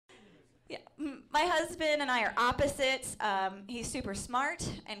My husband and I are opposites. He's super smart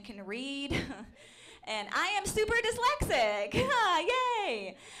and can read. And I am super dyslexic.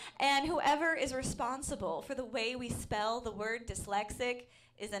 Yay! And whoever is responsible for the way we spell the word dyslexic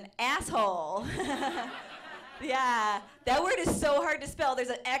is an asshole. Yeah, that word is so hard to spell.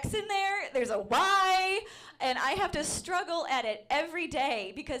 There's an X in there, there's a Y, and I have to struggle at it every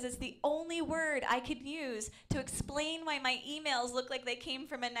day because it's the only word I could use to explain why my emails look like they came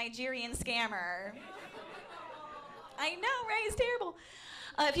from a Nigerian scammer. I know, right? It's terrible.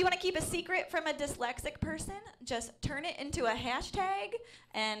 If you want to keep a secret from a dyslexic person, just turn it into a hashtag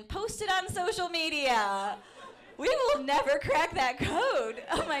and post it on social media. We will never crack that code.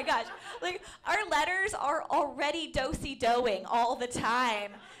 Oh my gosh. Like, our letters are already do-si-doing all the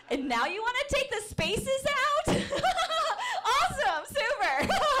time. And now you want to take the spaces out? Awesome, super.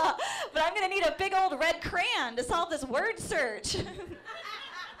 But I'm going to need a big old red crayon to solve this word search.